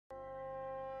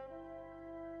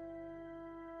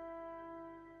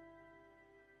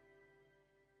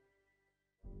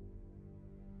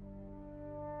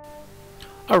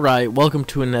Alright, welcome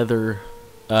to another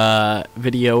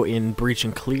video in Breach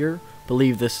and Clear.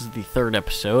 Believe this is the third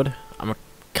episode. I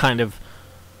kind of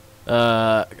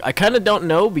don't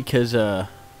know because, I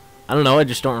don't know, I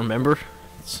just don't remember.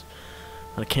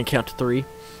 I can't count to 3.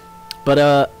 But,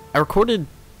 I recorded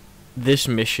this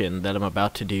mission that I'm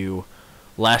about to do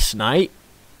last night.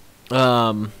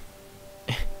 And,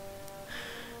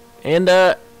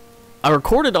 I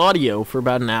recorded audio for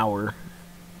about an hour.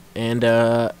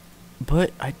 And,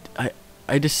 but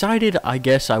I decided, I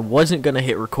guess, I wasn't going to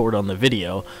hit record on the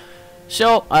video.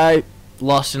 So, I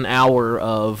lost an hour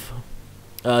of,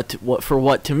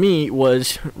 what to me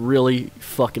was really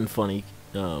fucking funny,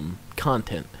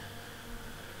 content.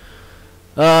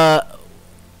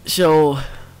 So,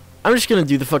 I'm just going to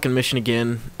do the fucking mission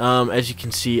again. As you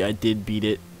can see, I did beat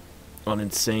it on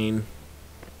Insane.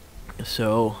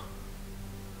 So,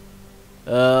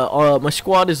 my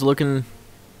squad is looking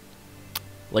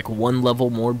like one level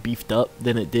more beefed up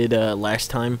than it did last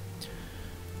time,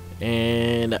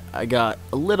 and I got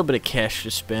a little bit of cash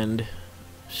to spend,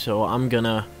 so I'm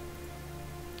gonna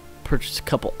purchase a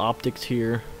couple optics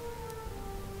here.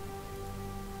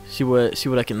 See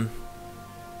what I can.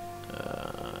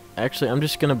 Actually, I'm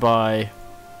just gonna buy.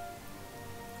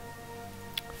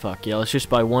 Fuck yeah, let's just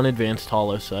buy one advanced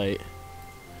holo sight,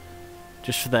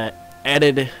 just for that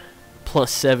added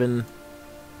 +7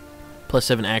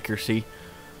 accuracy.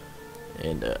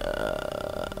 And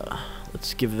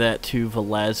let's give that to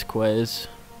Velazquez.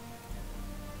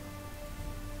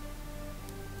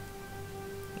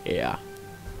 Yeah.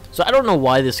 So I don't know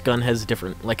why this gun has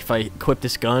different, like if I equip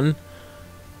this gun,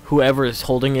 whoever is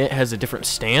holding it has a different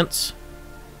stance.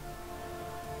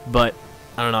 But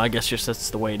I don't know, I guess just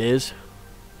that's the way it is.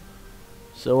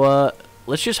 So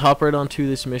let's just hop right onto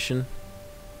this mission.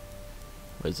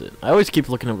 What is it? I always keep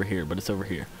looking over here, but it's over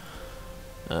here.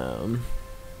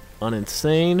 On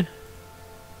Insane,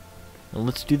 and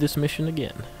let's do this mission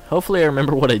again. Hopefully I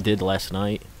remember what I did last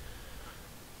night.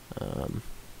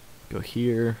 Go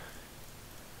here,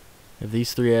 have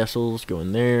these 3 assholes go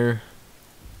in there.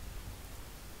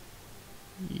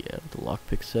 Yeah, the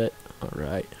lockpick set.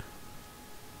 Alright.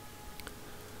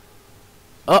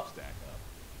 Oh!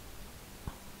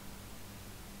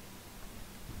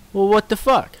 Well, what the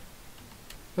fuck?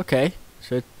 Okay,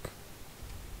 so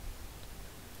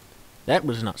that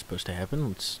was not supposed to happen.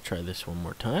 Let's try this one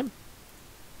more time.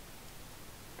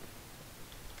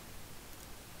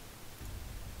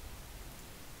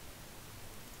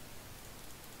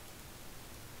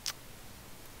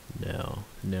 No.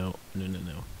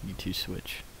 You two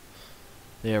switch.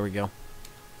 There we go.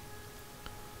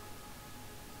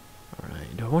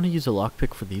 Alright, do I want to use a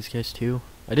lockpick for these guys too?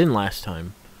 I didn't last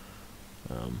time.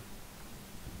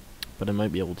 But I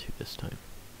might be able to this time.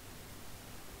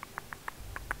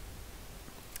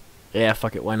 Yeah,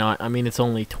 fuck it, why not? I mean, it's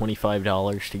only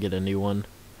 $25 to get a new one.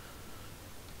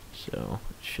 So,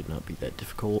 it should not be that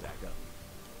difficult.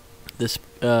 This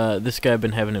guy, I've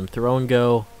been having him throw and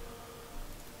go.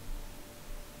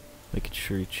 Making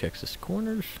sure he checks his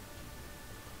corners.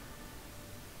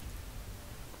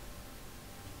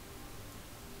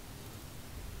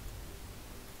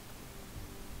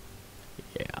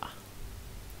 Yeah.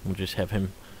 We'll just have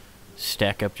him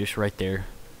stack up just right there.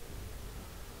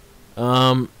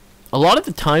 A lot of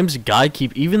the times,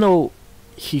 even though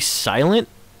he's silent,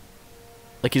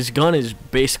 like his gun is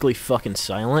basically fucking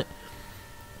silent,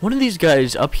 one of these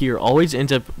guys up here always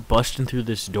ends up busting through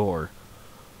this door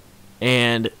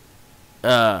and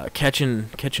catching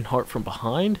Hart from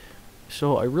behind.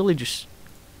 So I really just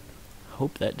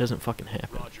hope that doesn't fucking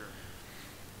happen.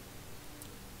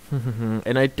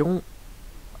 And I don't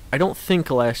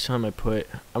think last time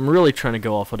I'm really trying to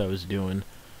go off what I was doing.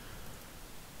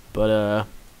 But,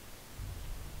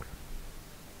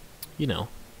 you know.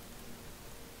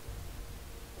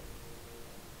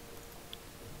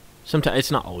 Sometimes it's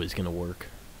not always going to work.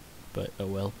 But, oh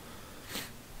well.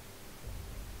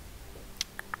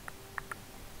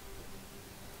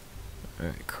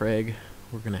 Alright, Craig,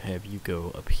 we're going to have you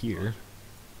go up here.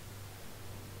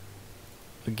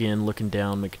 Again, looking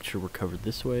down, making sure we're covered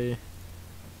this way.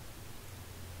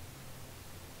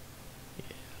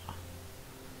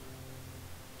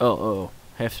 Oh,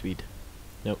 half speed.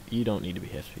 Nope, you don't need to be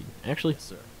half speed. Actually, yes,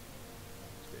 sir.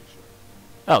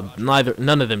 Oh,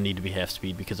 none of them need to be half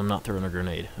speed because I'm not throwing a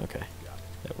grenade. Okay,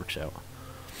 that works out.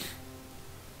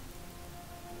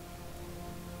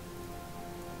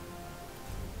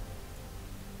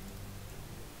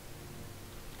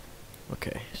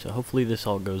 Okay, so hopefully this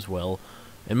all goes well.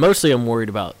 And mostly I'm worried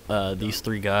about these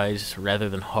 3 guys rather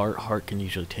than Hart. Hart can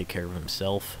usually take care of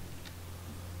himself.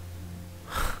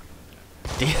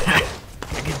 Damn,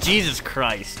 I can Jesus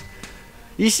Christ.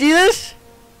 You see this?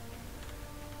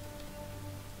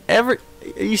 Are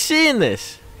you seeing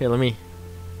this? Here, let me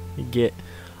get...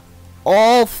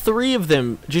 All three of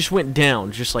them just went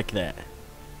down, just like that.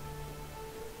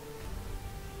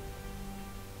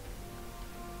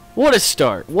 What a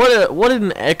start. What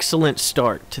an excellent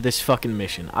start to this fucking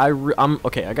mission. I'm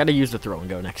okay, I gotta use the throw and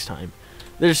go next time.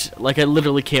 There's, like, I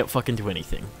literally can't fucking do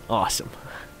anything. Awesome.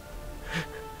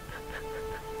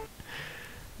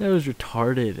 That was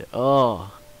retarded.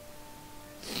 Oh.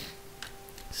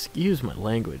 Excuse my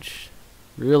language.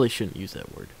 Really shouldn't use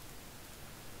that word.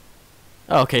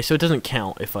 Oh, okay, so it doesn't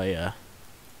count if I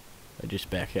just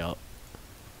back out.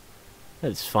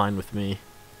 That's fine with me.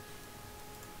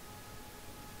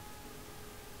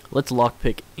 Let's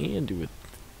lockpick and do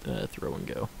a throw and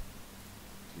go.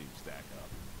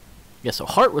 Yeah, so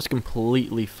Hart was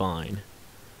completely fine.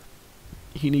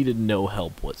 He needed no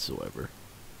help whatsoever.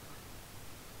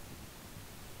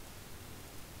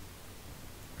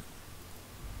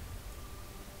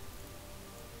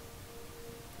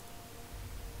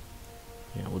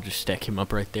 Yeah, we'll just stack him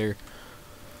up right there.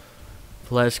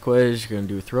 Velasquez, you're going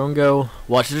to do a throw and go.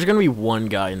 Watch, there's going to be one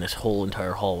guy in this whole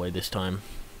entire hallway this time.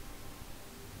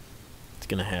 It's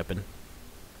going to happen.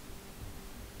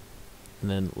 And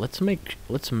then let's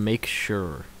make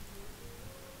sure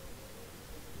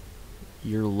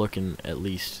you're looking at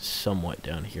least somewhat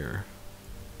down here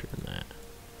during that.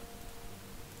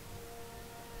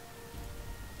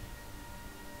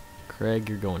 Craig,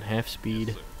 you're going half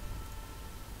speed.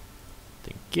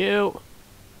 Thank you.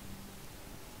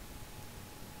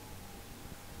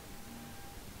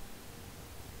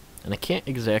 And I can't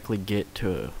exactly get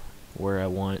to where I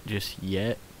want just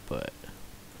yet, but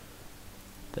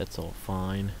that's all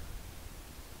fine.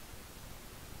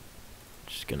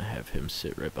 Just gonna have him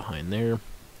sit right behind there.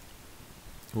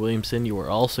 Williamson, you are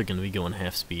also gonna be going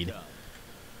half speed.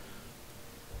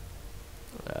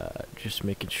 Just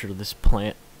making sure this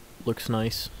plant looks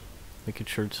nice. Making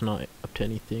sure it's not up to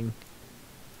anything.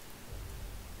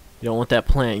 You don't want that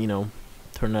plant, you know,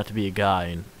 turning out to be a guy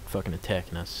and fucking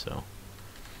attacking us, so.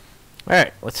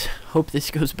 Alright, let's hope this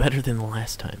goes better than the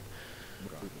last time.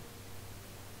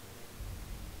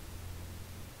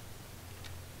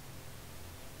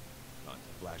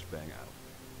 Flashbang out.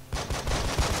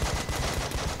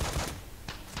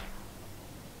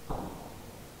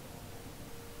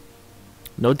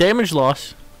 No damage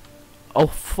loss. Oh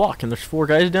fuck, and there's 4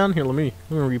 guys down here. Let me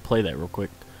replay that real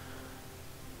quick.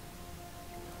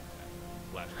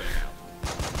 Flashbang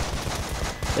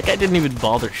out. That guy didn't even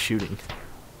bother shooting.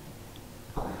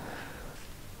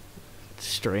 It's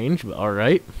strange, but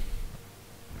alright.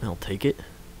 I'll take it.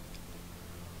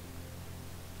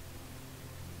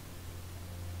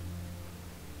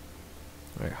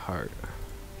 Alright, Hart.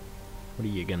 What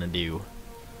are you gonna do?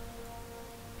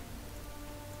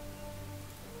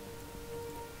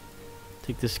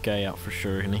 Take this guy out for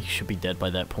sure, and he should be dead by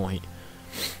that point.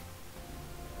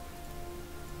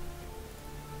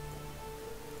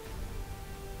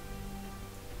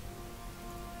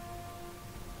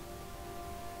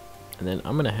 And then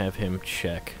I'm gonna have him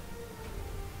check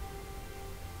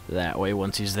that way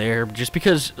once he's there. Just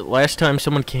because last time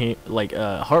someone came, like,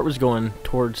 Hart was going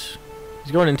towards,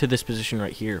 he's going into this position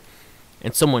right here,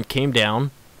 and someone came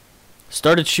down,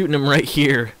 started shooting him right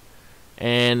here,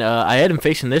 and I had him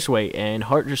facing this way, and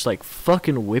Hart just like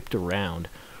fucking whipped around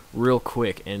real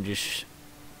quick and just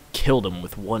killed him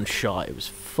with one shot. It was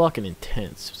fucking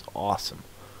intense. It was awesome.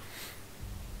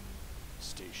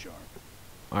 Stay sharp.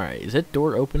 Alright, is that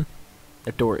door open?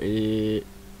 That door is...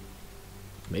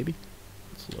 maybe?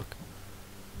 Let's look.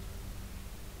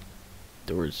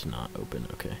 Door is not open,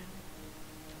 okay.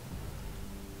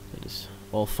 That is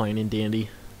all fine and dandy.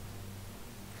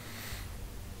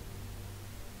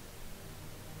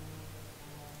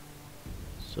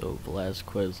 So,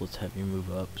 Velasquez, let's have you move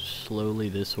up slowly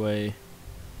this way.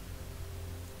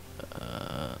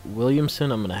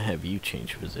 Williamson, I'm going to have you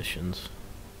change positions.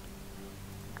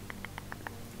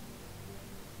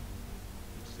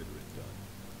 Consider it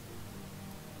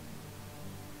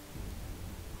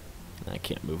done. I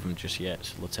can't move him just yet,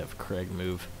 so let's have Craig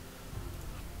move.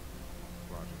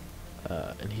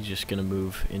 And he's just going to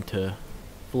move into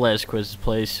Velasquez's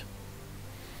place.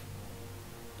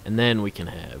 And then we can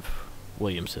have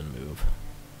Williamson move.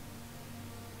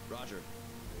 Roger.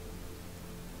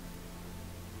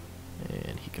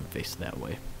 And he can face that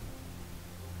way.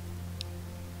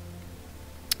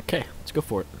 Okay, let's go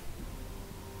for it.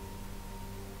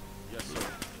 Yes, sir.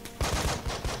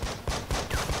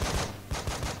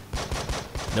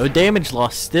 No damage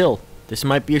loss still. This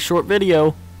might be a short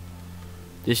video.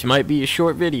 This might be a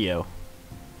short video.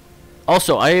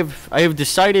 Also, I have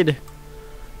decided,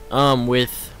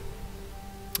 with.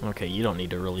 Okay, you don't need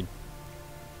to really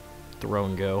throw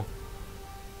and go.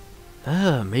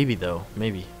 Maybe though,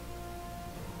 maybe.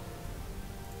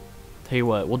 Tell you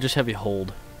what, we'll just have you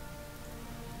hold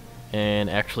and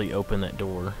actually open that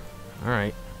door. All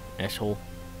right, asshole.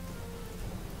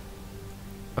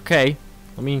 Okay,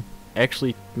 let me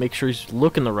actually make sure he's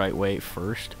looking the right way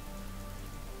first.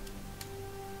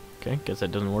 Okay, guess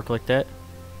that doesn't work like that.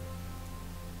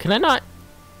 Can I not?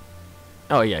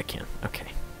 Oh yeah, I can. Okay,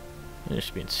 I'm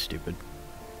just being stupid.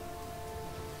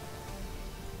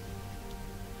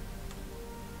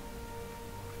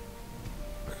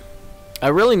 I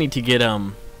really need to get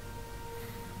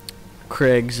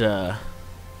Craig's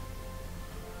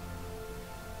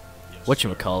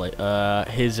whatchamacallit,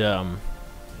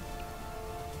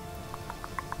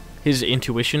 his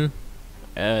intuition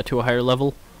to a higher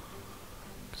level,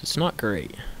 'cause it's not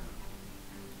great.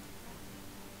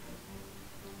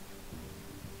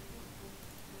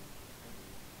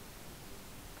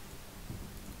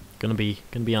 Gonna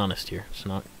be honest here. It's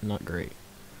not great.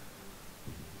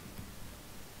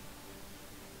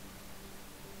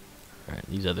 Alright,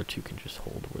 these other two can just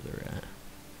hold where they're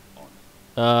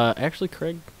at. Actually,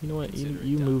 Craig, you know what?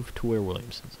 You move to where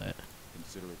Williamson's at.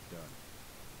 Consider it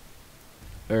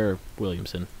done. Or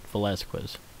Williamson.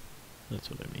 Velasquez.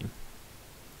 That's what I mean.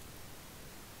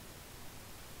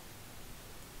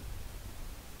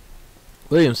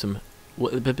 Williamson.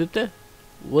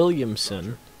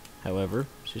 Williamson, however,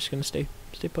 is just gonna stay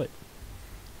put.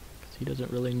 'Cause he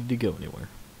doesn't really need to go anywhere.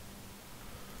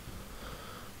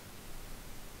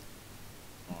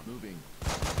 Moving.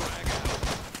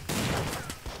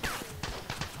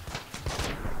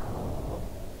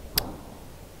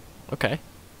 Okay.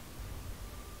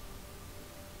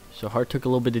 So Hart took a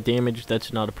little bit of damage.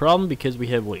 That's not a problem because we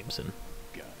have Williamson.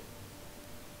 Got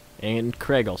it. And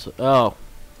Craig also. Oh.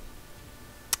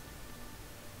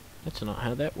 That's not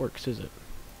how that works, is it?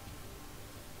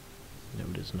 No,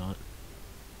 it is not.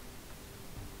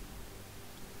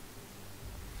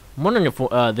 I'm wondering if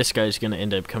this guy's going to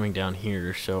end up coming down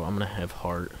here, so I'm going to have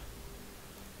Hart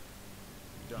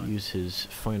use his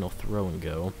final throw and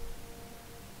go.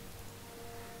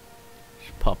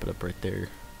 Just pop it up right there.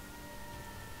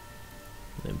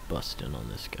 And then bust in on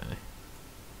this guy.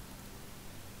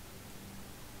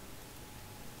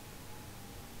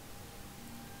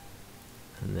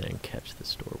 And then catch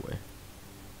this doorway.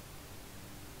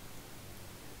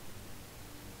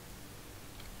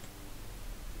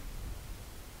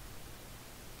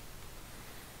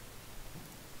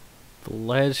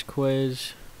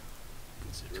 Velasquez.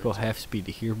 Let's go half speed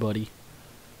to here, buddy.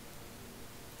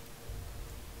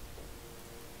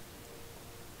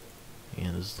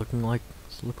 Yeah, this is looking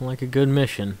like a good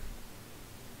mission.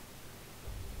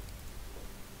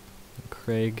 And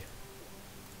Craig.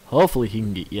 Hopefully he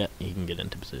can get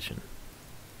into position.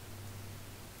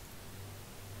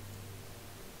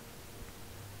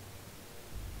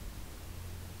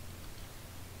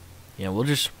 Yeah, we'll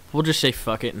just say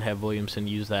fuck it and have Williamson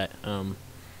use that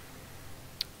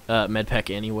med pack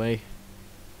anyway.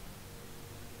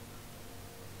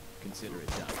 Consider it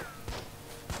done.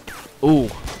 Ooh.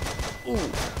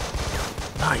 Ooh.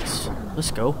 Nice.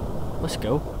 Let's go. Let's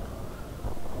go.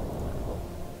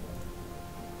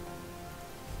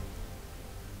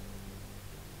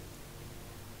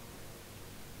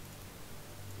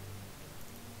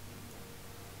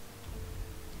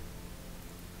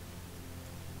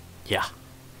 Yeah.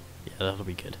 Yeah, that'll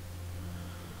be good.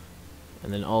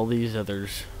 And then all these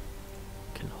others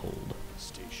can hold.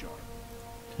 Stay sharp.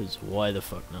 Because why the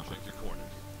fuck not? Check your corners.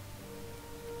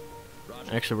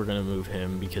 Roger. Actually, we're going to move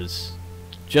him because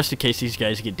just in case these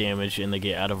guys get damaged and they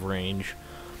get out of range.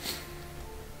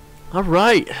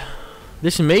 Alright.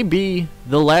 This may be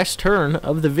the last turn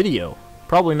of the video.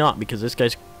 Probably not, because this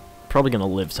guy's probably going to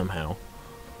live somehow.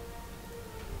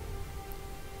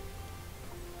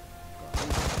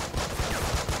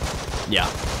 Yeah.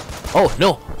 Oh,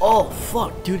 no. Oh,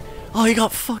 fuck, dude. Oh, he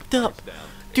got fucked up.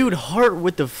 Dude, Hart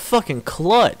with the fucking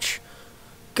clutch.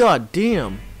 God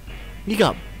damn. He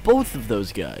got both of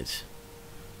those guys.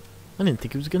 I didn't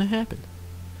think it was going to happen.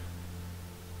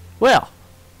 Well.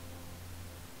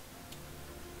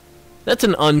 That's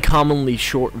an uncommonly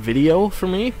short video for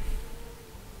me.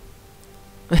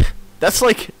 That's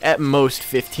like, at most,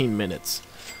 15 minutes.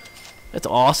 That's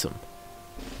awesome.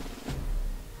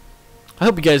 I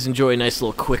hope you guys enjoy a nice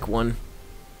little quick one.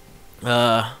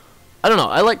 I don't know.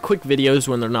 I like quick videos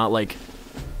when they're not like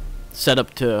set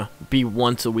up to be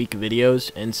once a week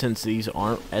videos. And since these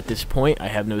aren't at this point, I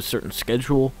have no certain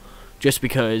schedule. Just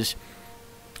because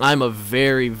I'm a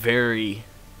very, very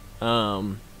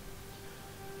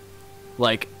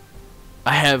Like,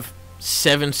 I have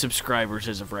 7 subscribers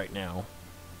as of right now,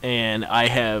 and I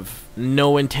have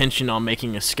no intention on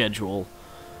making a schedule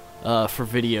for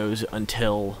videos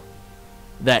until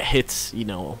that hits, you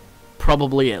know,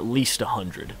 probably at least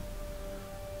 100.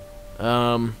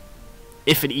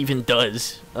 If it even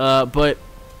does. But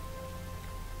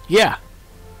yeah.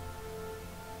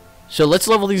 So let's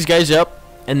level these guys up,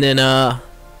 and then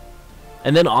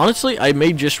honestly, I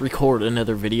may just record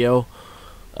another video.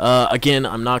 Again,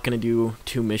 I'm not gonna do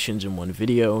 2 missions in one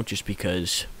video, just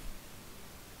because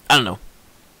I don't know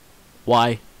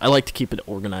why. I like to keep it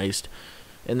organized,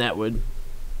 and that would,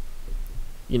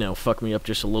 you know, fuck me up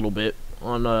just a little bit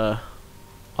on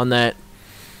that.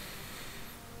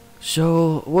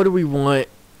 So what do we want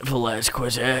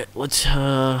Velasquez at? Let's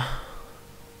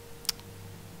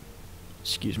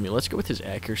excuse me, let's go with his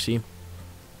accuracy,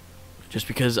 just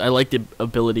because I like the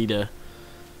ability to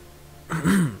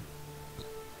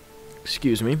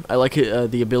excuse me, I like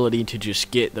the ability to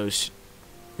just get those,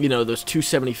 you know, those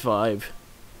 275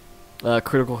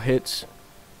 critical hits.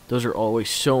 Those are always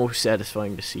so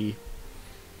satisfying to see.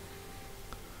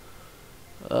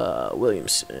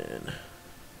 Williamson.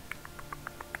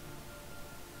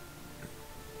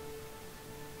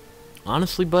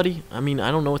 Honestly, buddy, I mean, I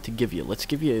don't know what to give you. Let's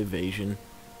give you evasion.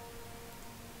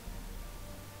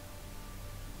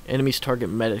 Enemies target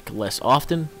medic less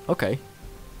often. Okay.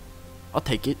 I'll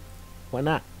take it. Why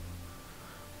not?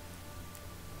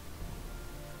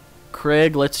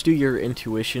 Craig, let's do your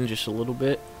intuition just a little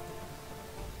bit.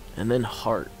 And then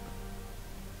heart.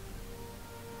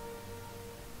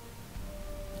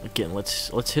 Again, let's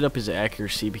hit up his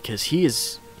accuracy, because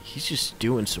he's just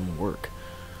doing some work.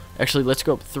 Actually, let's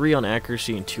go up 3 on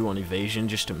accuracy and 2 on evasion,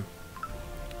 just to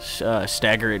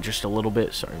stagger it just a little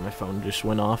bit. Sorry, my phone just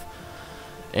went off.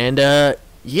 And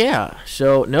yeah,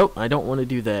 so nope, I don't want to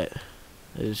do that.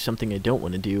 That is something I don't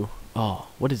want to do. Oh,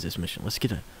 what is this mission? Let's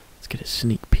get a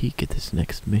sneak peek at this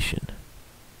next mission.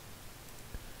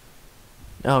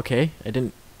 Okay, I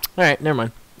didn't. All right, never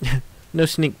mind. No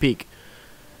sneak peek.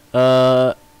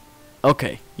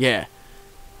 Okay, yeah.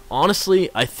 Honestly,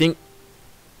 I think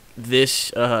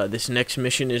this this next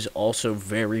mission is also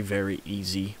very, very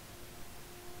easy.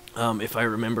 If I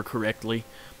remember correctly,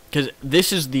 because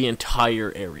this is the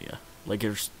entire area. Like,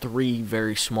 there's 3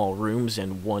 very small rooms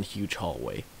and 1 huge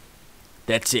hallway.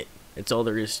 That's it. That's all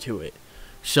there is to it.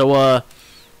 So,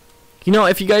 you know,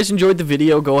 if you guys enjoyed the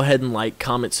video, go ahead and like,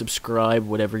 comment, subscribe,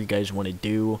 whatever you guys want to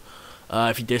do.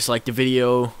 If you dislike the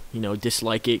video, you know,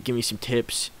 dislike it. Give me some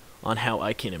tips on how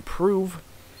I can improve.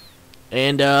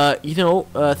 And, you know,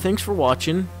 thanks for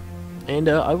watching. And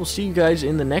I will see you guys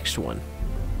in the next one.